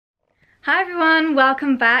Hi everyone,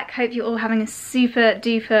 welcome back. Hope you're all having a super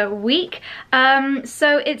duper week.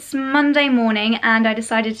 So it's Monday morning and I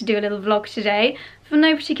decided to do a little vlog today for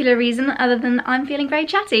no particular reason other than I'm feeling very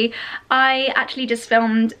chatty. I actually just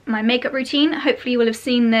filmed my makeup routine. Hopefully you will have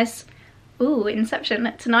seen this, ooh,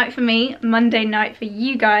 Inception, tonight for me, Monday night for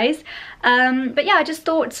you guys. But yeah, I just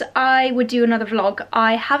thought I would do another vlog.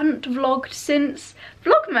 I haven't vlogged since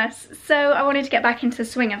Vlogmas, so I wanted to get back into the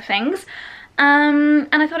swing of things. And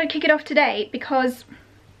I thought I'd kick it off today because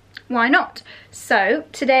why not? So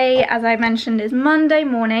today, as I mentioned, is Monday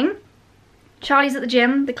morning. Charlie's at the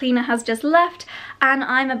gym, the cleaner has just left, and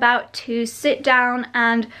I'm about to sit down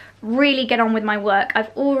and really get on with my work. I've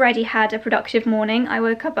already had a productive morning. I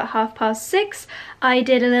woke up at 6:30. I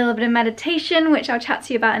did a little bit of meditation, which I'll chat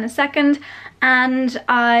to you about in a second. And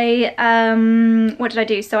what did I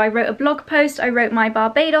do? So I wrote a blog post, I wrote my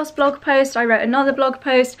Barbados blog post, I wrote another blog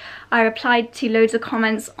post, I replied to loads of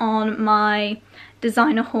comments on my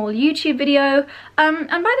designer haul YouTube video, and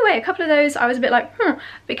by the way, a couple of those I was a bit like,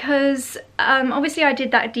 because obviously I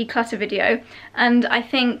did that declutter video, and I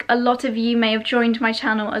think a lot of you may have joined my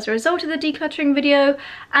channel as a result of the decluttering video,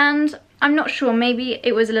 and I'm not sure, maybe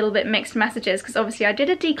it was a little bit mixed messages because obviously I did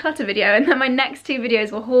a declutter video and then my next two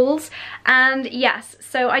videos were hauls. And yes,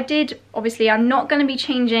 so I did, obviously I'm not going to be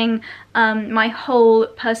changing my whole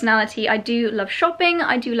personality. I do love shopping,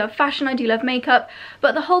 I do love fashion, I do love makeup,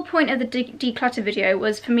 but the whole point of the declutter video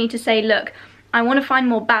was for me to say, look, I want to find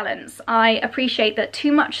more balance. I appreciate that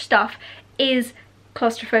too much stuff is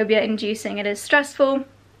claustrophobia inducing, it is stressful.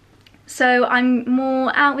 So I'm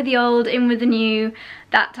more out with the old, in with the new,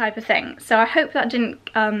 that type of thing. So I hope that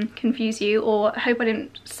didn't confuse you, or I hope I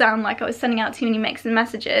didn't sound like I was sending out too many mixed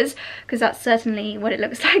messages, because that's certainly what it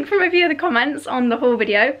looks like from a few of the comments on the whole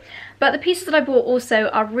video. But the pieces that I bought also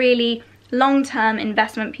are really long-term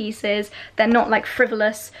investment pieces. They're not like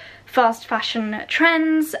frivolous fast fashion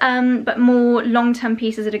trends, but more long-term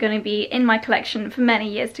pieces that are going to be in my collection for many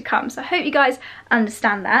years to come. So I hope you guys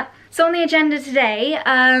understand that. So on the agenda today,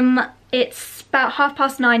 it's about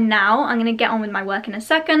 9:30 now. I'm going to get on with my work in a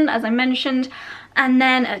second, as I mentioned, and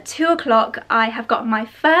then at 2 o'clock I have got my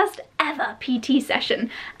first ever PT session,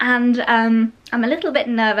 and I'm a little bit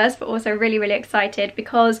nervous but also really excited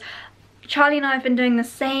because Charlie and I have been doing the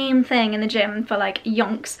same thing in the gym for like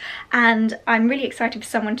yonks, and I'm really excited for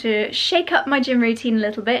someone to shake up my gym routine a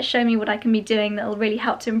little bit, show me what I can be doing that will really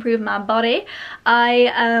help to improve my body.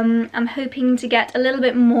 I am hoping to get a little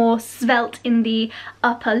bit more svelte in the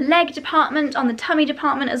upper leg department, on the tummy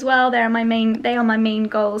department as well. They are my main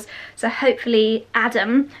goals. So hopefully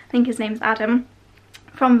Adam, I think his name's Adam,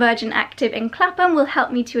 from Virgin Active in Clapham will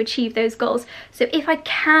help me to achieve those goals. So if I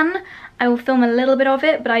can, I will film a little bit of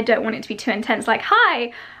it, but I don't want it to be too intense, like,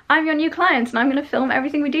 hi, I'm your new client and I'm going to film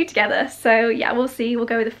everything we do together. So yeah, we'll see, we'll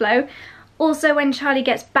go with the flow. Also, when Charlie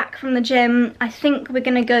gets back from the gym, I think we're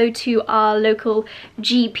going to go to our local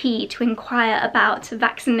GP to inquire about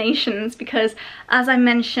vaccinations, because as I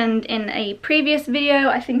mentioned in a previous video,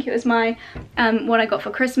 I think it was my what I got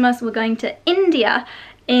for Christmas, we're going to India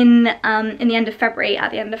in the end of February,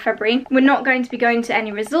 at the end of February. We're not going to be going to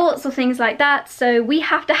any resorts or things like that, so we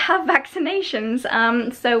have to have vaccinations.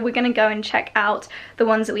 So we're going to go and check out the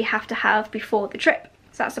ones that we have to have before the trip.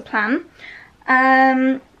 So that's the plan.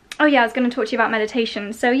 Oh yeah, I was going to talk to you about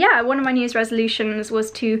meditation. So yeah, one of my New Year's resolutions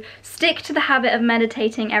was to stick to the habit of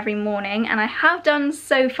meditating every morning, and I have done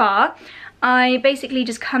so far. I basically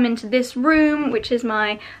just come into this room, which is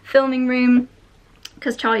my filming room,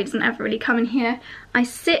 because Charlie doesn't ever really come in here. I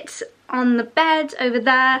sit on the bed over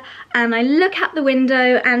there and I look out the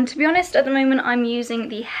window, and to be honest, at the moment I'm using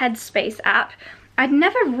the Headspace app. I'd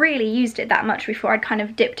never really used it that much before, I'd kind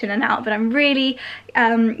of dipped in and out, but I'm really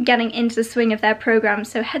getting into the swing of their program,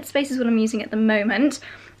 so Headspace is what I'm using at the moment.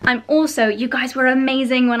 I'm also, you guys were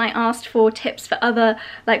amazing when I asked for tips for other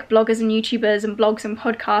like bloggers and YouTubers and blogs and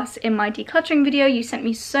podcasts in my decluttering video. You sent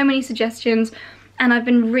me so many suggestions, and I've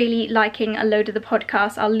been really liking a load of the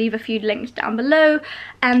podcasts. I'll leave a few links down below,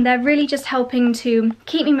 and they're really just helping to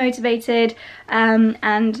keep me motivated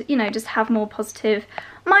and, you know, just have more positive,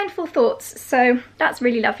 mindful thoughts. So that's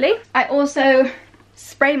really lovely. I also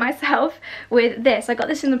spray myself with this. I got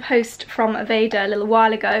this in the post from Aveda a little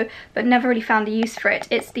while ago, but never really found a use for it.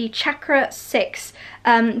 It's the Chakra 6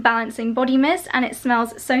 Balancing Body Mist, and it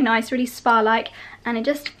smells so nice, really spa-like, and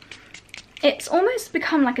it's almost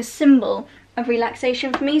become like a symbol of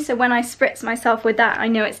relaxation for me. So when I spritz myself with that, I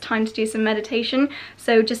know it's time to do some meditation.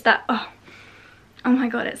 So just that, oh my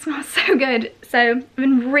god, it smells so good. So I've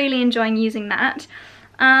been really enjoying using that.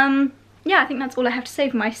 Yeah, I think that's all I have to say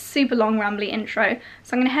for my super long rambly intro.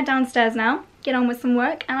 So I'm gonna head downstairs now, get on with some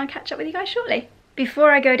work, and I'll catch up with you guys shortly.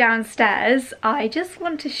 Before I go downstairs, I just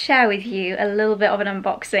want to share with you a little bit of an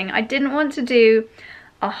unboxing. I didn't want to do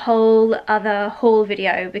a whole other haul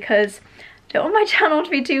video because I don't want my channel to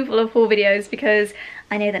be too full of haul videos, because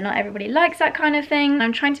I know that not everybody likes that kind of thing.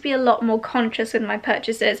 I'm trying to be a lot more conscious with my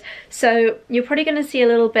purchases, so you're probably going to see a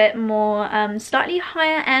little bit more slightly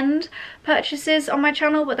higher end purchases on my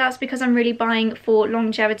channel, but that's because I'm really buying for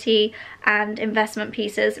longevity and investment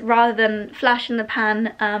pieces rather than flash in the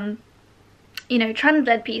pan, you know,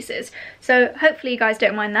 trend-led pieces. So hopefully you guys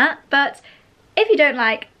don't mind that, but if you don't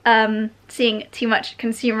like seeing too much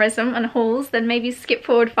consumerism and hauls, then maybe skip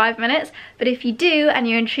forward 5 minutes. But if you do and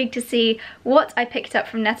you're intrigued to see what I picked up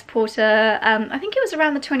from Net-a-Porter, I think it was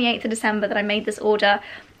around the 28th of December that I made this order,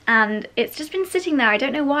 and it's just been sitting there. I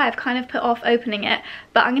don't know why, I've kind of put off opening it,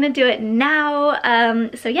 but I'm gonna do it now.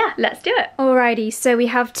 So yeah, let's do it. Alrighty, so we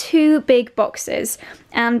have 2 big boxes,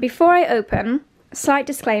 and before I open, slight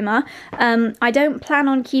disclaimer, I don't plan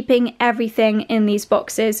on keeping everything in these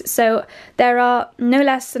boxes, so there are no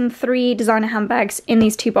less than 3 designer handbags in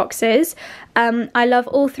these 2 boxes. I love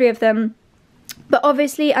all 3 of them, but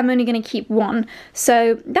obviously I'm only going to keep 1,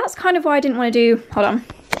 so that's kind of why I didn't want to do, hold on,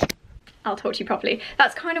 I'll talk to you properly.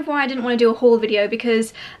 That's kind of why I didn't want to do a haul video,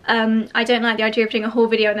 because I don't like the idea of doing a haul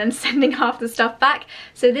video and then sending half the stuff back.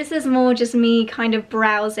 So this is more just me kind of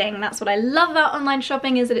browsing. That's what I love about online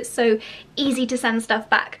shopping, is that it's so easy to send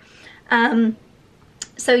stuff back.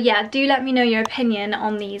 So yeah, do let me know your opinion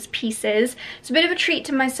on these pieces. It's a bit of a treat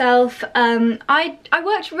to myself. I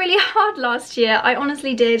worked really hard last year, I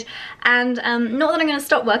honestly did, and not that I'm going to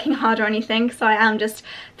stop working hard or anything, because I am just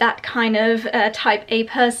that kind of type A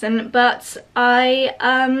person, but I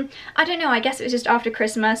don't know, I guess it was just after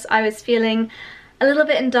Christmas. I was feeling a little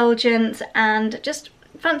bit indulgent and just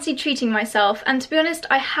fancied treating myself, and to be honest,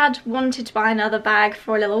 I had wanted to buy another bag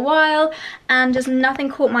for a little while and just nothing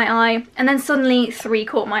caught my eye, and then suddenly 3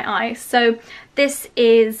 caught my eye. So this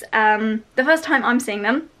is the first time I'm seeing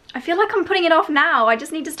them. I feel like I'm putting it off now. I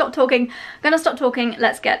just need to stop talking. I'm gonna stop talking,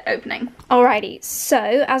 let's get opening. Alrighty, so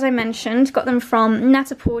as I mentioned, got them from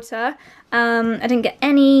Net-a-Porter. I didn't get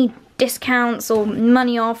any discounts or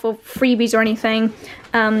money off or freebies or anything.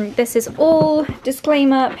 This is all,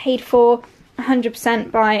 disclaimer, paid for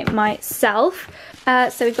 100% by myself.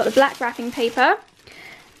 So we've got the black wrapping paper,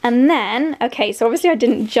 and then, okay, so obviously I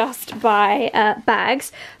didn't just buy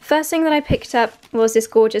bags. First thing that I picked up was this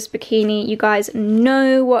gorgeous bikini. You guys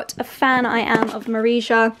know what a fan I am of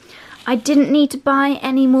Marija. I didn't need to buy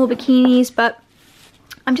any more bikinis, but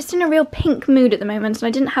I'm just in a real pink mood at the moment, and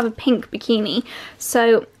I didn't have a pink bikini,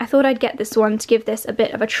 so I thought I'd get this one to give this a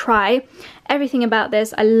bit of a try. Everything about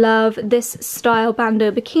this, I love. This style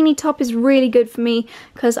bandeau bikini top is really good for me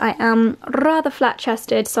because I am rather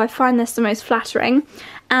flat-chested, so I find this the most flattering.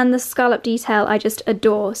 And the scallop detail I just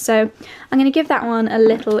adore, so I'm going to give that one a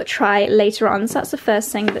little try later on. So that's the first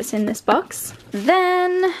thing that's in this box.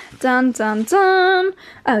 Then, dun dun dun,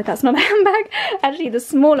 oh, that's not a handbag. Actually, the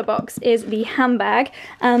smaller box is the handbag.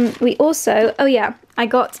 We also, oh yeah, I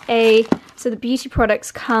got so the beauty products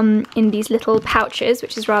come in these little pouches,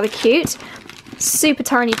 which is rather cute. Super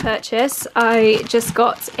tiny purchase. I just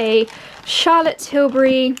got a Charlotte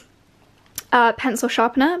Tilbury pencil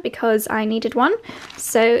sharpener because I needed one,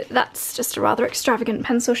 so that's just a rather extravagant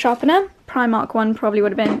pencil sharpener. Primark one probably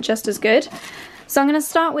would have been just as good. So I'm going to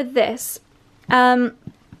start with this.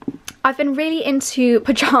 I've been really into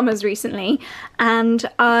pajamas recently, and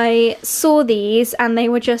I saw these and they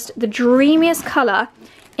were just the dreamiest colour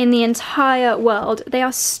in the entire world. They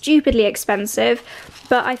are stupidly expensive,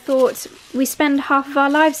 but I thought we spend half of our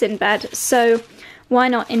lives in bed, so why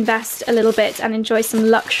not invest a little bit and enjoy some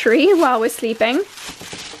luxury while we're sleeping?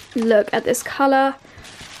 Look at this colour.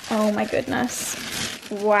 Oh my goodness.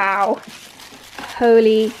 Wow.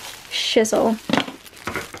 Holy shizzle.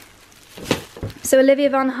 So Olivia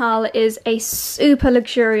Van Gaal is a super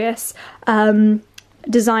luxurious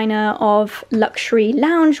designer of luxury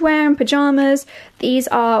loungewear and pajamas. These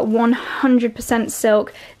are 100%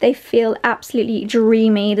 silk. They feel absolutely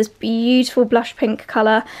dreamy. This beautiful blush pink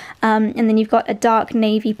colour, and then you've got a dark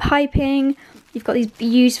navy piping. You've got these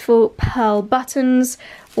beautiful pearl buttons.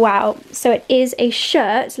 Wow. So it is a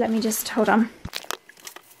shirt. Let me just, hold on.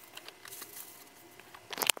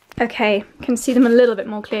 Okay, can see them a little bit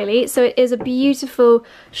more clearly. So it is a beautiful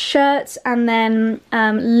shirt and then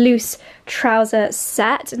loose trouser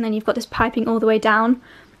set, and then you've got this piping all the way down.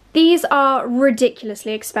 These are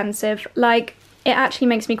ridiculously expensive. Like, it actually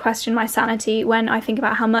makes me question my sanity when I think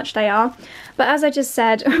about how much they are. But as I just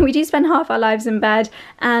said, we do spend half our lives in bed,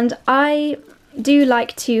 and I do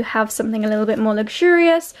like to have something a little bit more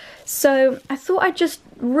luxurious, so I thought I'd just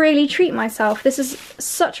really treat myself. This is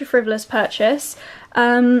such a frivolous purchase,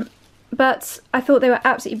 but I thought they were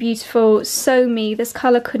absolutely beautiful, so me. This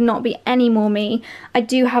colour could not be any more me. I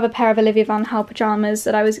do have a pair of Olivia Van Hal pyjamas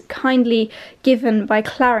that I was kindly given by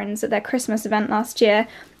Clarins at their Christmas event last year,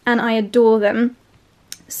 and I adore them.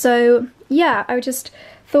 So yeah, I just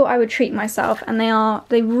thought I would treat myself, and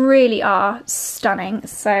they really are stunning.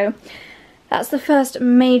 So that's the first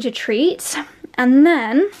major treat. And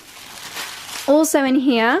then also in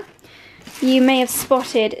here, you may have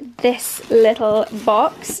spotted this little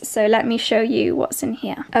box, so let me show you what's in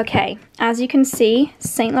here. Okay, as you can see,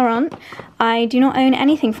 Saint Laurent. I do not own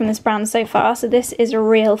anything from this brand so far, so this is a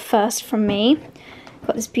real first from me.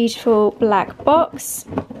 Got this beautiful black box.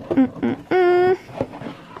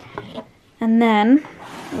 And then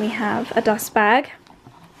we have a dust bag.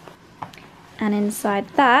 And inside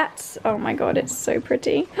that, oh my god, it's so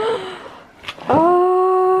pretty.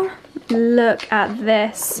 Oh, look at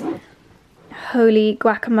this. Holy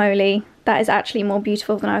guacamole. That is actually more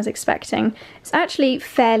beautiful than I was expecting. It's actually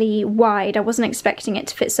fairly wide. I wasn't expecting it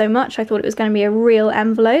to fit so much. I thought it was going to be a real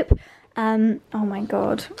envelope. Oh my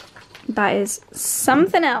god. That is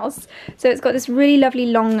something else. So it's got this really lovely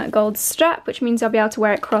long gold strap, which means I'll be able to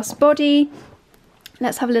wear it crossbody.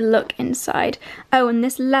 Let's have a little look inside. Oh, and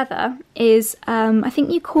this leather is, I think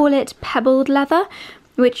you call it pebbled leather,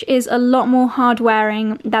 which is a lot more hard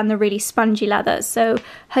wearing than the really spongy leather, so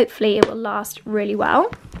hopefully it will last really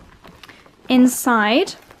well.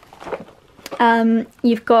 Inside,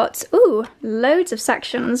 you've got, ooh, loads of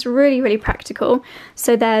sections, really practical.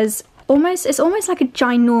 So there's it's almost like a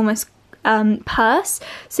ginormous purse,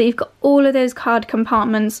 so you've got all of those card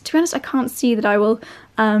compartments. To be honest, I can't see that I will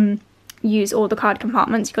use all the card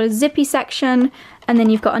compartments. You've got a zippy section, and then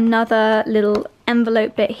you've got another little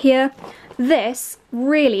envelope bit here. This,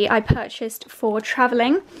 really, I purchased for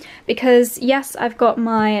travelling because, yes, I've got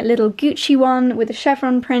my little Gucci one with a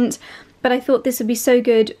chevron print, but I thought this would be so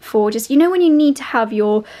good for just, you know, when you need to have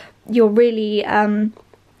your really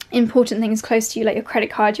important things close to you, like your credit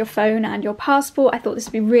card, your phone, and your passport. I thought this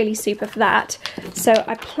would be really super for that. So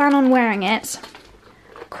I plan on wearing it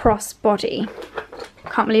crossbody.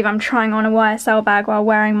 Can't believe I'm trying on a YSL bag while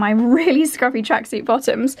wearing my really scruffy tracksuit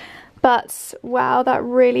bottoms. But wow, that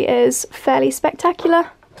really is fairly spectacular.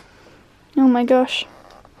 Oh my gosh.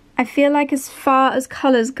 I feel like as far as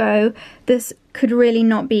colours go, this could really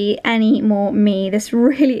not be any more me. This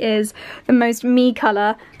really is the most me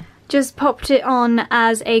colour. Just popped it on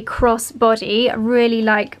as a crossbody. I really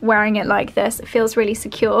like wearing it like this. It feels really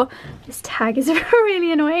secure. This tag is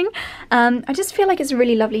really annoying. I just feel like it's a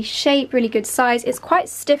really lovely shape, really good size. It's quite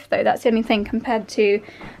stiff though, that's the only thing compared to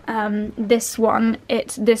this one.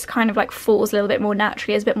 This kind of like falls a little bit more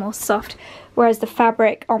naturally, it's a bit more soft, whereas the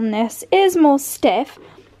fabric on this is more stiff.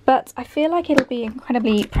 But I feel like it'll be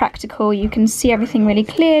incredibly practical. You can see everything really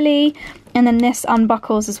clearly, and then this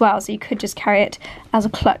unbuckles as well, so you could just carry it as a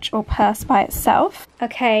clutch or purse by itself.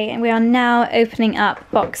 Okay, and we are now opening up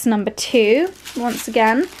box number 2. Once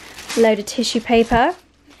again, a load of tissue paper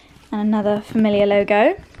and another familiar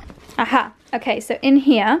logo. Aha, okay, so in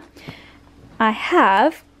here I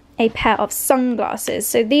have a pair of sunglasses.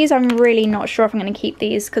 So these, I'm really not sure if I'm going to keep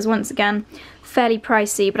these because, once again, fairly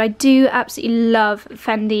pricey, but I do absolutely love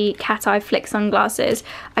Fendi cat eye flick sunglasses.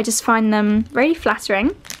 I just find them really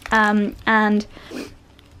flattering, and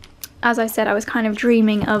as I said, I was kind of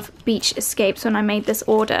dreaming of beach escapes when I made this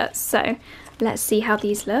order, so let's see how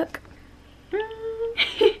these look.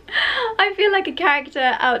 I feel like a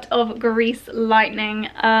character out of Grease Lightning.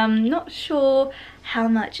 Not sure how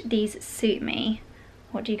much these suit me.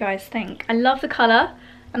 What do you guys think? I love the colour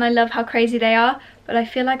and I love how crazy they are, but I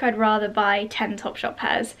feel like I'd rather buy 10 Topshop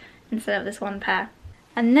pairs instead of this one pair.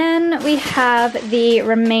 And then we have the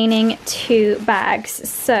remaining 2 bags.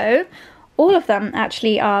 So all of them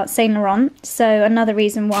actually are Saint Laurent, so another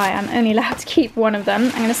reason why I'm only allowed to keep one of them.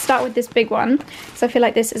 I'm going to start with this big one, so I feel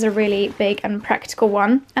like this is a really big and practical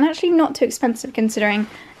one, and actually not too expensive considering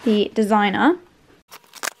the designer.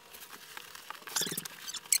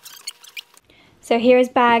 So here is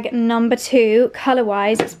bag number 2.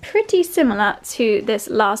 Colour-wise, it's pretty similar to this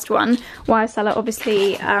last one. YSL are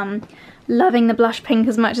obviously loving the blush pink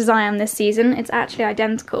as much as I am this season. It's actually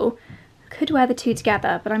identical. I could wear the 2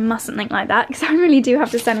 together, but I mustn't think like that because I really do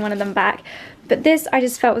have to send one of them back. But this I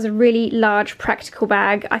just felt was a really large practical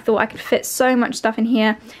bag. I thought I could fit so much stuff in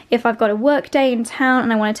here if I've got a work day in town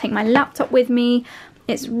and I want to take my laptop with me.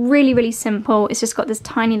 It's really simple. It's just got this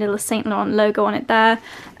tiny little Saint Laurent logo on it there.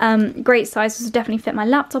 Great size, this will definitely fit my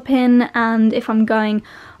laptop in, and if I'm going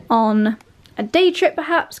on a day trip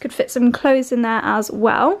perhaps, could fit some clothes in there as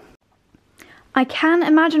well. I can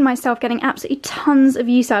imagine myself getting absolutely tons of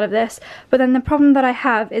use out of this, but then the problem that I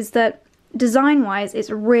have is that design-wise it's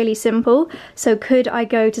really simple. So could I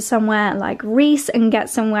go to somewhere like Reese and get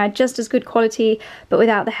somewhere just as good quality but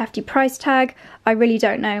without the hefty price tag? I really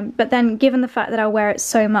don't know. But then given the fact that I'll wear it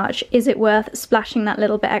so much, is it worth splashing that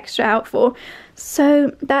little bit extra out for?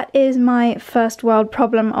 So that is my first world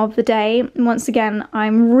problem of the day. Once again,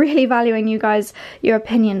 I'm really valuing you guys, your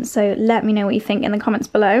opinion, so let me know what you think in the comments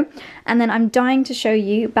below. And then I'm dying to show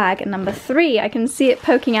you bag number 3. I can see it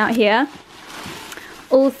poking out here.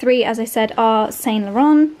 All 3, as I said, are Saint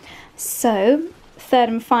Laurent. So, third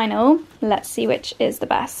and final, let's see which is the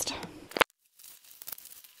best.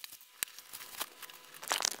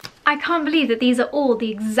 I can't believe that these are all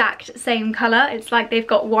the exact same colour. It's like they've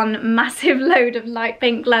got one massive load of light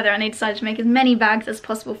pink leather and they decided to make as many bags as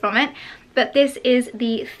possible from it. But this is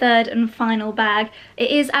the third and final bag. It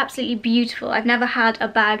is absolutely beautiful. I've never had a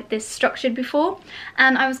bag this structured before,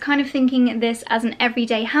 and I was kind of thinking this as an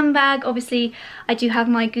everyday handbag. Obviously, I do have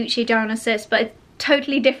my Gucci Dionysus, but it's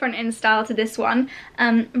totally different in style to this one.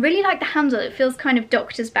 Really like the handle. It feels kind of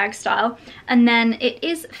doctor's bag style, and then it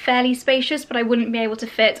is fairly spacious, but I wouldn't be able to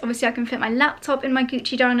fit. Obviously, I can fit my laptop in my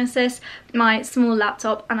Gucci Dionysus, my small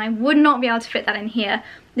laptop, and I would not be able to fit that in here.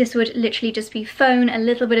 This would literally just be phone, a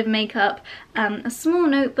little bit of makeup, a small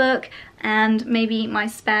notebook, and maybe my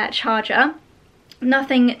spare charger.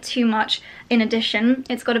 Nothing too much in addition.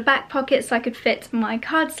 It's got a back pocket so I could fit my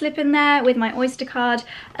card slip in there with my Oyster card,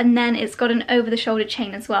 and then it's got an over-the-shoulder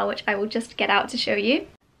chain as well, which I will just get out to show you.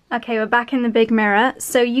 Okay, we're back in the big mirror.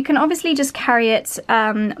 So you can obviously just carry it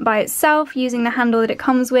by itself using the handle that it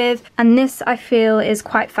comes with. And this, I feel, is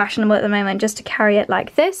quite fashionable at the moment, just to carry it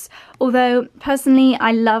like this. Although, personally,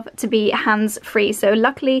 I love to be hands-free. So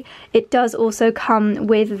luckily, it does also come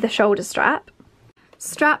with the shoulder strap.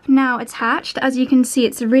 Strap now attached. As you can see,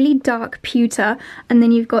 it's a really dark pewter, and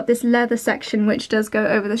then you've got this leather section which does go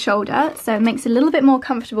over the shoulder, so it makes it a little bit more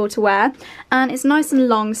comfortable to wear, and it's nice and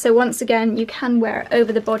long, so once again you can wear it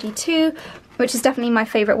over the body too, which is definitely my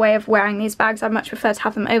favourite way of wearing these bags. I much prefer to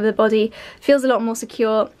have them over the body. Feels a lot more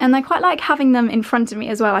secure, and I quite like having them in front of me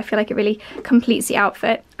as well. I feel like it really completes the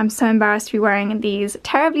outfit. I'm so embarrassed to be wearing these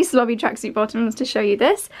terribly slobby tracksuit bottoms to show you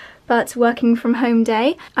this, but working from home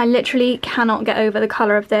day, I literally cannot get over the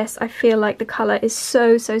colour of this. I feel like the colour is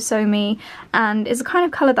so me, and it's the kind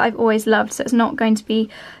of colour that I've always loved, so it's not going to be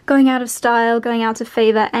going out of style, going out of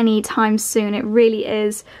favour anytime soon. It really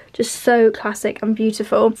is just so classic and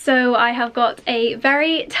beautiful. So I have got a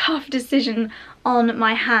very tough decision on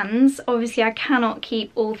my hands. Obviously, I cannot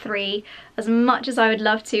keep all 3 as much as I would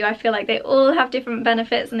love to. I feel like they all have different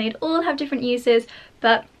benefits and they'd all have different uses,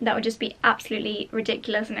 but that would just be absolutely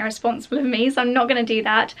ridiculous and irresponsible of me, so I'm not going to do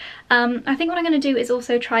that. I think what I'm going to do is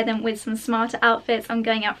also try them with some smarter outfits. I'm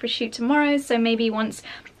going out for a shoot tomorrow, so maybe once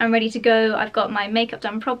I'm ready to go, I've got my makeup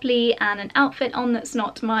done properly and an outfit on that's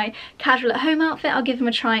not my casual at home outfit, I'll give them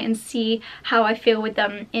a try and see how I feel with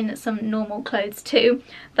them in some normal clothes too.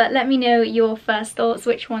 But let me know your first thoughts,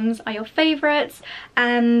 which ones are your favourites,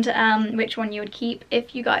 and which one you would keep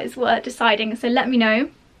if you guys were deciding, so let me know.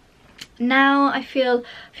 Now I feel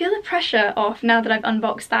the pressure off now that I've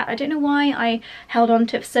unboxed that. I don't know why I held on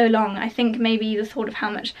to it for so long. I think maybe the thought of how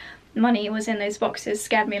much money was in those boxes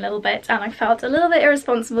scared me a little bit, and I felt a little bit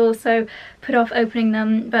irresponsible, so put off opening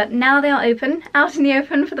them. But now they are open, out in the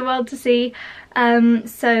open for the world to see.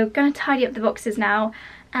 So gonna tidy up the boxes now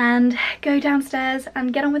and go downstairs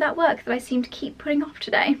and get on with that work that I seem to keep putting off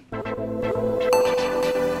today.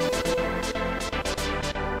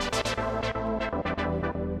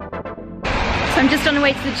 I'm just on the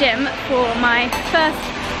way to the gym for my first.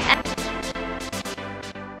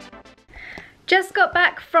 Just got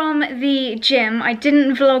back from the gym. I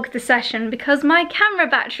didn't vlog the session because my camera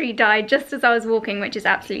battery died just as I was walking, which is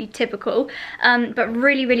absolutely typical, but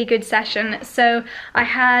really good session. So I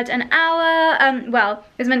had an hour, well,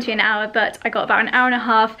 it was meant to be an hour, but I got about an hour and a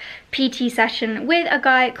half PT session with a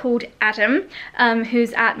guy called Adam,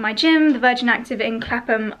 who's at my gym, the Virgin Active in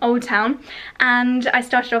Clapham, Old Town. And I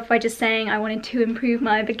started off by just saying I wanted to improve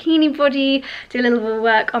my bikini body, do a little bit of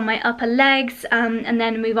work on my upper legs, and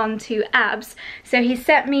then move on to abs. So he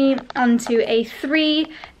set me onto a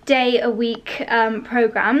 3-day-a-week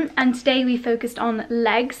program, and today we focused on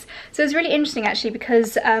legs. So it's really interesting actually,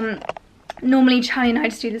 because normally Charlie and I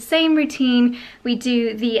just do the same routine. We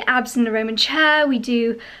do the abs in the Roman chair, we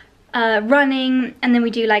do running, and then we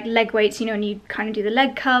do like leg weights, you know, and you kind of do the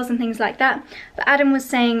leg curls and things like that. But Adam was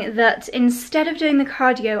saying that instead of doing the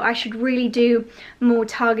cardio, I should really do more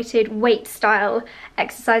targeted weight style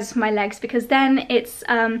exercises for my legs, because then it's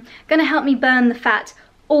gonna help me burn the fat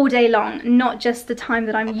all day long, not just the time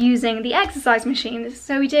that I'm using the exercise machine.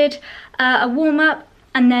 So we did a warm-up,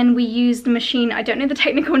 and then we used the machine, I don't know the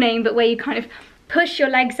technical name, but where you kind of push your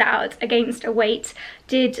legs out against a weight.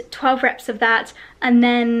 Did 12 reps of that, and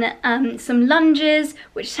then some lunges,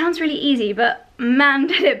 which sounds really easy, but man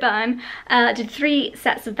did it burn. Did 3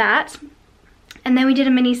 sets of that. And then we did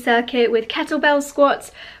a mini circuit with kettlebell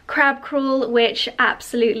squats, crab crawl, which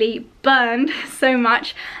absolutely burned so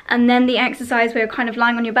much. And then the exercise where you're kind of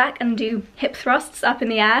lying on your back and do hip thrusts up in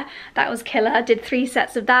the air. That was killer. Did 3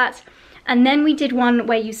 sets of that. And then we did one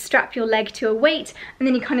where you strap your leg to a weight and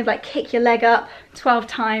then you kind of like kick your leg up 12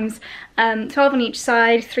 times, 12 on each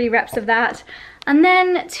side, 3 reps of that. And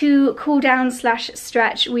then to cool down slash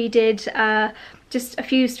stretch, we did just a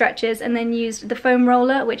few stretches and then used the foam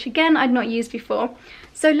roller, which again I'd not used before.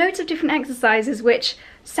 So loads of different exercises which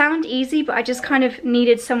sound easy, but I just kind of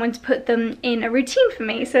needed someone to put them in a routine for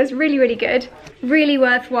me. So it's really, really good, really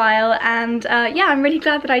worthwhile, and yeah, I'm really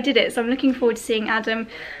glad that I did it. So I'm looking forward to seeing Adam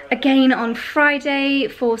again on Friday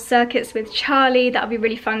for circuits with Charlie. That'll be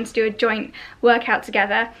really fun to do a joint workout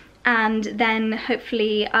together. And then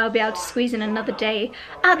hopefully I'll be able to squeeze in another day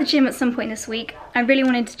at the gym at some point this week. I really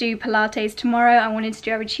wanted to do Pilates tomorrow. I wanted to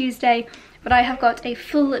do every Tuesday, but I have got a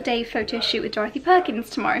full day photo shoot with Dorothy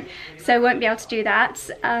Perkins tomorrow, so I won't be able to do that.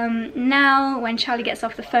 Now, when Charlie gets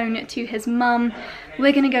off the phone to his mum,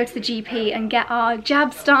 we're going to go to the GP and get our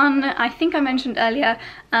jabs done. I think I mentioned earlier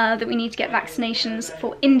that we need to get vaccinations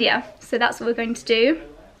for India, so that's what we're going to do.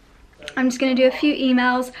 I'm just going to do a few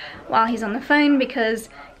emails while he's on the phone because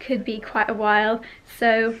could be quite a while,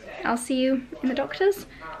 so I'll see you in the doctor's.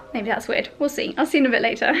 Maybe that's weird, we'll see. I'll see you in a bit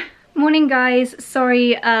later. Morning guys,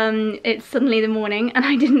 sorry it's suddenly the morning and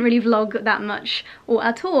I didn't really vlog that much or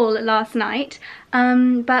at all last night,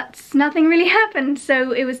 but nothing really happened,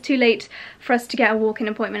 so it was too late for us to get a walk-in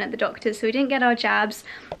appointment at the doctor's, so we didn't get our jabs.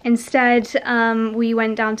 Instead we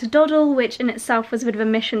went down to Doddle, which in itself was a bit of a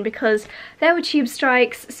mission because there were tube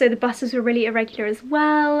strikes, so the buses were really irregular as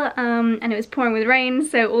well, and it was pouring with rain,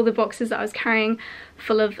 so all the boxes that I was carrying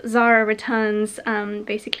full of Zara returns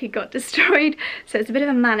basically got destroyed, so it's a bit of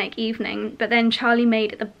a manic evening. But then Charlie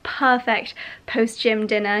made the perfect post-gym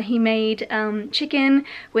dinner. He made chicken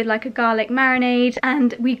with like a garlic marinade,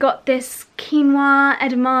 and we got this quinoa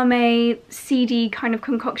edamame seedy kind of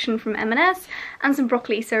concoction from M&S and some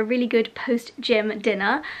broccoli, so a really good post-gym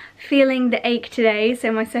dinner. Feeling the ache today,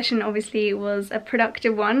 so my session obviously was a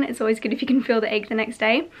productive one. It's always good if you can feel the ache the next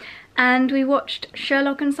day. And we watched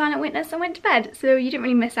Sherlock and Silent Witness and went to bed, so you didn't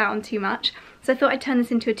really miss out on too much. So I thought I'd turn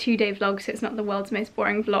this into a 2-day vlog so it's not the world's most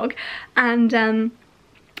boring vlog. And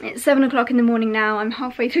it's 7 o'clock in the morning now. I'm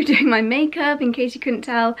halfway through doing my makeup, in case you couldn't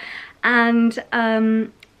tell, and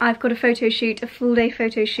I've got a photo shoot, a full day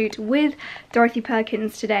photo shoot with Dorothy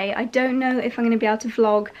Perkins today. I don't know if I'm going to be able to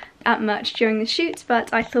vlog that much during the shoot,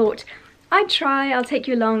 but I thought I'd try. I'll take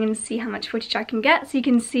you along and see how much footage I can get, so you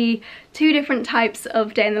can see 2 different types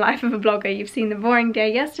of day in the life of a blogger. You've seen the boring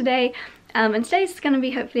day yesterday, and today's going to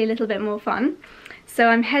be hopefully a little bit more fun. So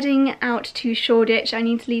I'm heading out to Shoreditch. I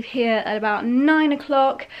need to leave here at about 9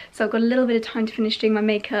 o'clock, so I've got a little bit of time to finish doing my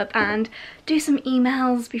makeup and do some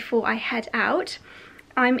emails before I head out.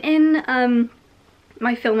 I'm in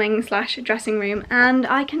my filming slash dressing room and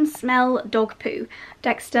I can smell dog poo.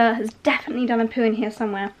 Dexter has definitely done a poo in here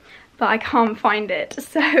somewhere, but I can't find it,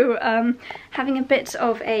 so having a bit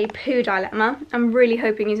of a poo dilemma. I'm really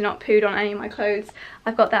hoping he's not pooed on any of my clothes.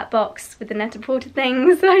 I've got that box with the Net-a-Porter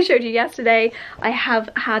things that I showed you yesterday. I have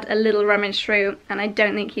had a little rummage through and I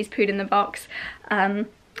don't think he's pooed in the box,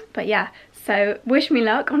 but yeah, so wish me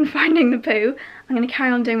luck on finding the poo. I'm going to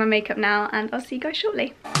carry on doing my makeup now and I'll see you guys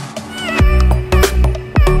shortly.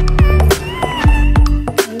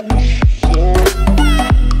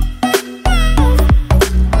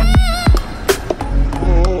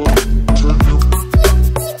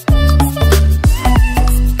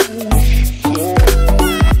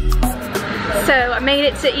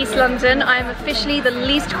 To East London. I'm officially the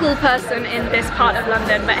least cool person in this part of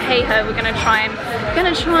London, but hey ho, we're gonna try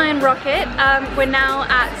and rock it. We're now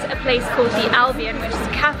at a place called the Albion, which is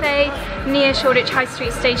a cafe near Shoreditch High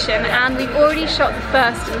Street Station, and we've already shot the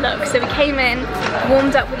first look. So we came in,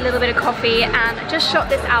 warmed up with a little bit of coffee, and just shot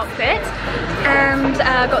this outfit, and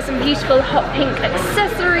got some beautiful hot pink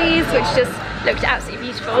accessories, which just looked absolutely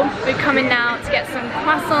beautiful. We're coming now to get some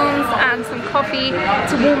croissants and some coffee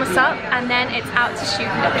to warm us up, and then it's out to shoot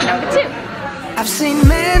look number 2. I've seen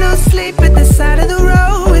men who sleep at the side of the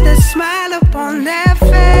road with a smile upon their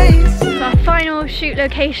face. So our final shoot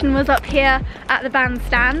location was up here at the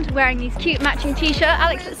bandstand, wearing these cute matching t-shirt.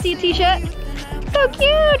 Alex, let's see your t-shirt. So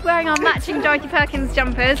cute! Wearing our matching Dorothy Perkins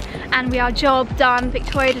jumpers, and we are job done.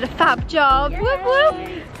 Victoria did a fab job. Whoop whoop!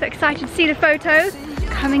 So excited to see the photos.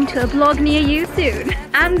 Coming to a vlog near you soon.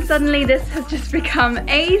 And suddenly this has just become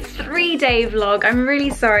a 3-day vlog. I'm really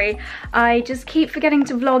sorry. I just keep forgetting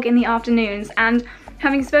to vlog in the afternoons, and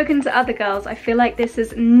having spoken to other girls, I feel like this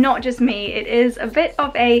is not just me. It is a bit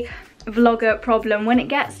of a vlogger problem. When it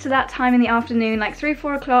gets to that time in the afternoon, like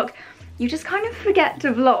 3-4 o'clock, you just kind of forget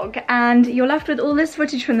to vlog, and you're left with all this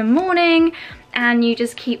footage from the morning, and you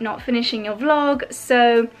just keep not finishing your vlog.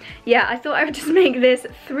 So yeah, I thought I would just make this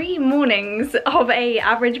 3 mornings of a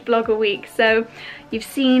average vlog a week. So you've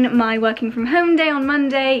seen my working from home day on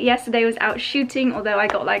Monday. Yesterday was out shooting, although I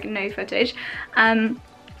got like no footage.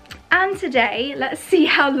 And today, let's see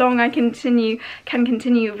how long I can continue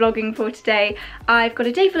vlogging for today. I've got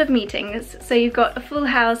a day full of meetings, so you've got a full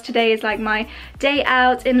house. Today is like my day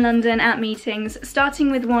out in London at meetings, starting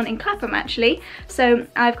with one in Clapham actually. So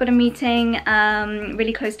I've got a meeting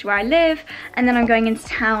really close to where I live, and then I'm going into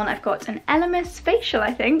town. I've got an LMS facial,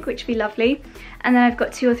 I think, which would be lovely. And then I've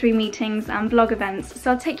got 2 or 3 meetings and vlog events.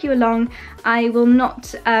 So I'll take you along. I will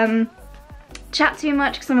not chat too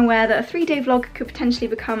much because I'm aware that a 3-day vlog could potentially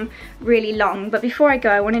become really long. But before I go,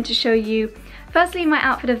 I wanted to show you firstly my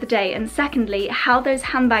outfit of the day, and secondly how those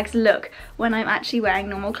handbags look when I'm actually wearing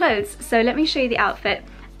normal clothes. So let me show you the outfit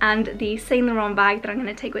and the Saint Laurent bag that I'm going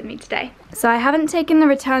to take with me today. So I haven't taken the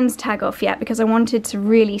returns tag off yet because I wanted to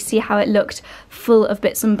really see how it looked full of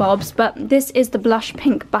bits and bobs, but this is the blush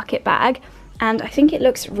pink bucket bag, and I think it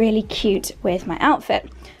looks really cute with my outfit.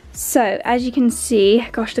 So as you can see,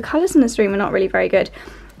 gosh, the colours in this room are not really very good.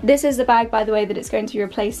 This is the bag, by the way, that it's going to be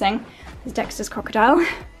replacing. There's Dexter's crocodile.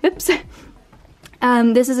 Oops.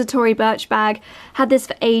 This is a Tory Burch bag. Had this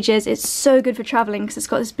for ages. It's so good for travelling because it's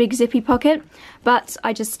got this big zippy pocket, but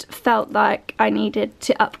I just felt like I needed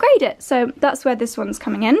to upgrade it. So that's where this one's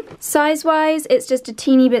coming in. Size-wise, it's just a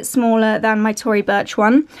teeny bit smaller than my Tory Burch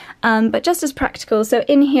one, but just as practical. So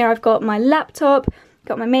in here I've got my laptop,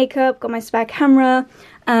 got my makeup, got my spare camera,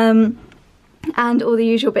 and all the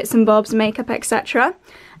usual bits and bobs, makeup, etc.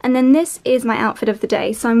 And then this is my outfit of the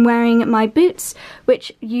day. So I'm wearing my boots,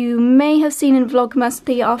 which you may have seen in Vlogmas.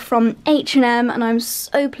 They are from H&M, and I'm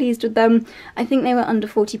so pleased with them. I think they were under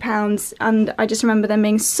 £40, and I just remember them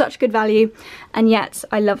being such good value, and yet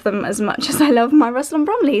I love them as much as I love my Russell &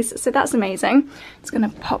 Bromleys, so that's amazing. Just gonna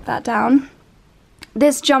pop that down.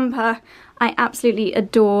 This jumper I absolutely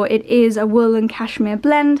adore. It is a wool and cashmere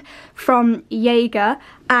blend from Jaeger,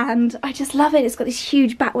 and I just love it. It's got these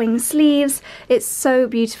huge batwing sleeves. It's so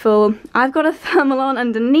beautiful. I've got a thermal on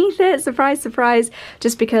underneath it, surprise, surprise,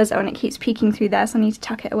 just because, oh, and it keeps peeking through there, so I need to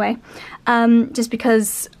tuck it away. Just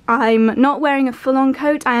because I'm not wearing a full-on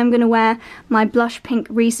coat, I am going to wear my blush pink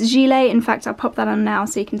Reese gilet. In fact, I'll pop that on now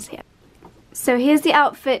so you can see it. So here's the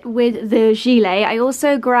outfit with the gilet. I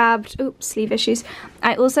also grabbed, oops, sleeve issues.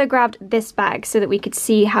 I also grabbed this bag so that we could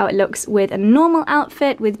see how it looks with a normal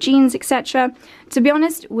outfit, with jeans, etc. To be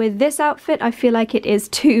honest, with this outfit, I feel like it is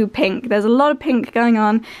too pink. There's a lot of pink going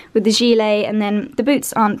on with the gilet, and then the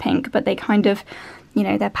boots aren't pink, but they kind of, you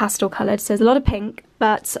know, they're pastel coloured, so there's a lot of pink.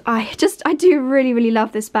 But I do really, really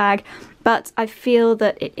love this bag, but I feel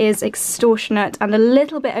that it is extortionate and a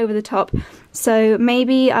little bit over the top. So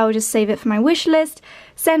maybe I'll just save it for my wish list,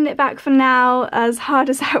 send it back for now, as hard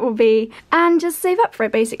as that will be, and just save up for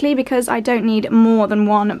it basically, because I don't need more than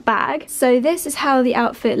one bag. So this is how the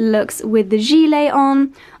outfit looks with the gilet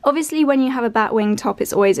on. Obviously when you have a batwing top,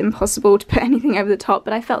 it's always impossible to put anything over the top,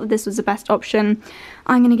 but I felt that this was the best option.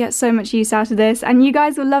 I'm gonna get so much use out of this, and you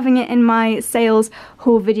guys were loving it in my sales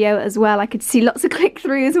haul video as well. I could see lots of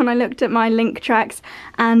click-throughs when I looked at my link tracks,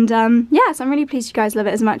 and yeah, so I'm really pleased you guys love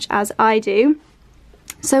it as much as I do.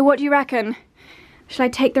 So what do you reckon? Should I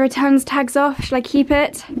take the returns tags off? Should I keep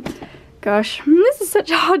it? Gosh, this is such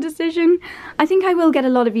a hard decision. I think I will get a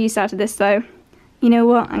lot of use out of this though. You know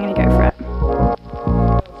what? I'm gonna go for it.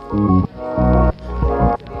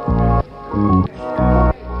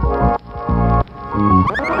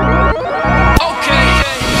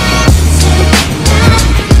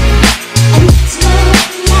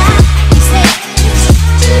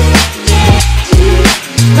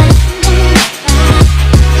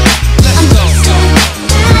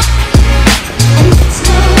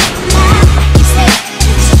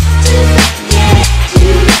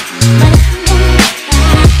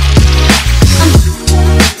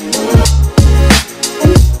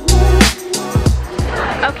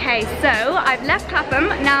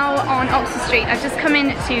 I've just come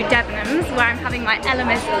into Debenhams where I'm having my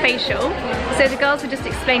LMS facial. So the girls were just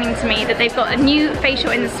explaining to me that they've got a new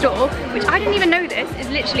facial in the store, which I didn't even know this, is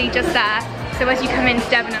literally just there. So as you come into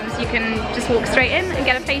Debenhams, you can just walk straight in and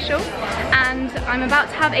get a facial. And I'm about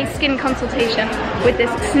to have a skin consultation with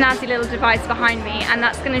this snazzy little device behind me, and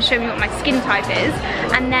that's going to show me what my skin type is,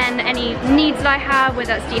 and then any needs that I have,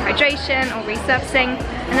 whether that's dehydration or resurfacing.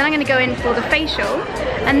 And then I'm going to go in for the facial,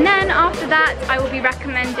 and then after that I will be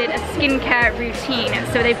recommended a skincare routine.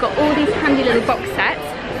 So they've got all these handy little box sets,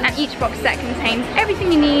 and each box set contains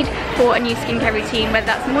everything you need for a new skincare routine, whether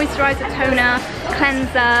that's moisturizer, toner,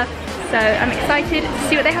 cleanser. So I'm excited to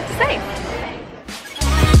see what they have to say.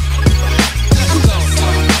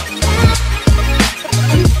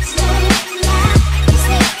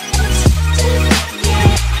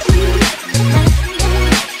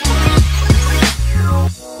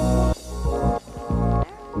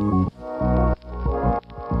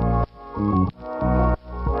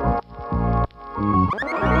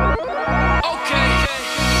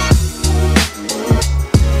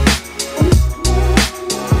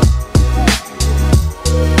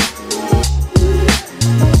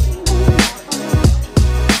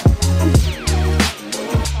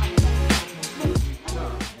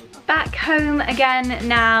 Home again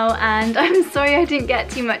now, and I'm sorry I didn't get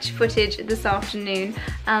too much footage this afternoon,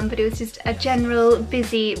 but it was just a general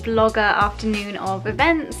busy vlogger afternoon of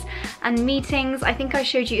events and meetings. I think I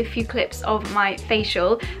showed you a few clips of my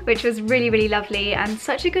facial, which was really lovely and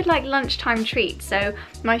such a good like lunchtime treat. So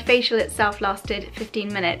my facial itself lasted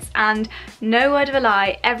 15 minutes, and no word of a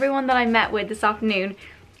lie, everyone that I met with this afternoon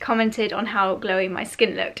commented on how glowy my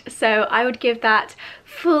skin looked. So I would give that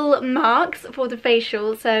full marks for the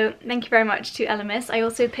facial, so thank you very much to Elemis. I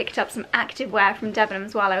also picked up some active wear from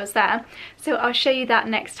Debenhams while I was there, so I'll show you that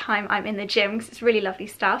next time I'm in the gym because it's really lovely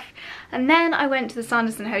stuff. And then I went to the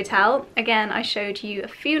Sanderson Hotel. Again, I showed you a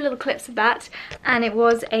few little clips of that, and it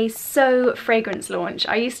was a So fragrance launch.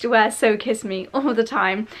 I used to wear So Kiss Me all the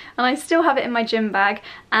time, and I still have it in my gym bag,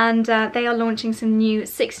 and they are launching some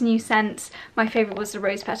 6 new scents. My favourite was the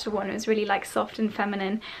rose petal one. It was really like soft and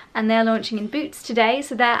feminine, and they're launching in Boots today,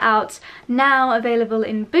 so they're out now, available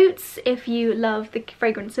in Boots if you love the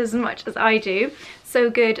fragrances as much as I do. So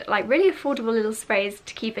good, like really affordable little sprays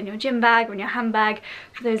to keep in your gym bag or in your handbag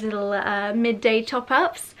for those little midday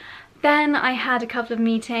top-ups. Then I had a couple of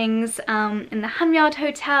meetings in the Handbag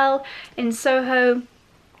Hotel in Soho,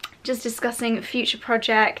 just discussing future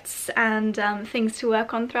projects and things to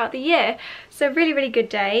work on throughout the year. So really good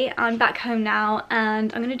day. I'm back home now,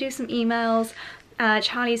 and I'm going to do some emails.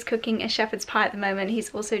 Charlie's cooking a shepherd's pie at the moment.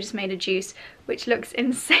 He's also just made a juice which looks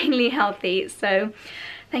insanely healthy, so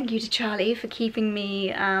thank you to Charlie for keeping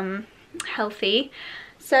me healthy.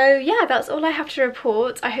 So yeah, that's all I have to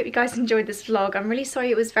report. I hope you guys enjoyed this vlog. I'm really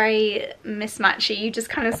sorry it was very mismatchy. You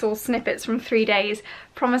just kind of saw snippets from 3 days.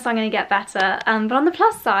 Promise I'm going to get better. But on the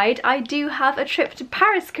plus side, I do have a trip to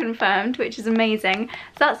Paris confirmed, which is amazing.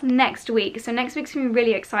 So that's next week. So next week's going to be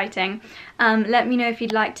really exciting. Let me know if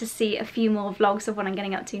you'd like to see a few more vlogs of what I'm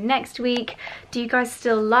getting up to next week. Do you guys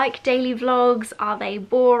still like daily vlogs? Are they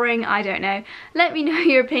boring? I don't know. Let me know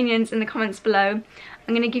your opinions in the comments below.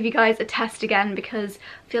 I'm going to give you guys a test again because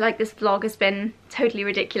I feel like this vlog has been totally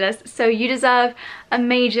ridiculous. So you deserve a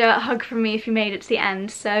major hug from me if you made it to the end.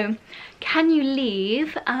 So can you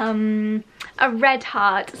leave a red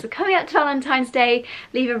heart? So coming up to Valentine's Day,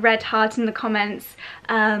 leave a red heart in the comments.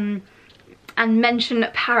 And mention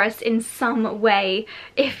Paris in some way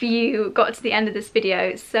if you got to the end of this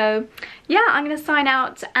video. So yeah, I'm gonna sign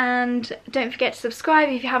out, and don't forget to subscribe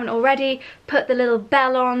if you haven't already. Put the little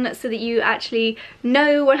bell on so that you actually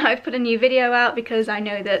know when I've put a new video out, because I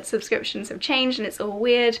know that subscriptions have changed and it's all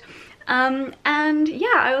weird. And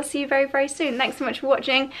yeah, I will see you very soon. Thanks so much for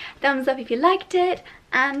watching. Thumbs up if you liked it,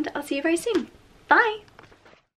 and I'll see you very soon. Bye!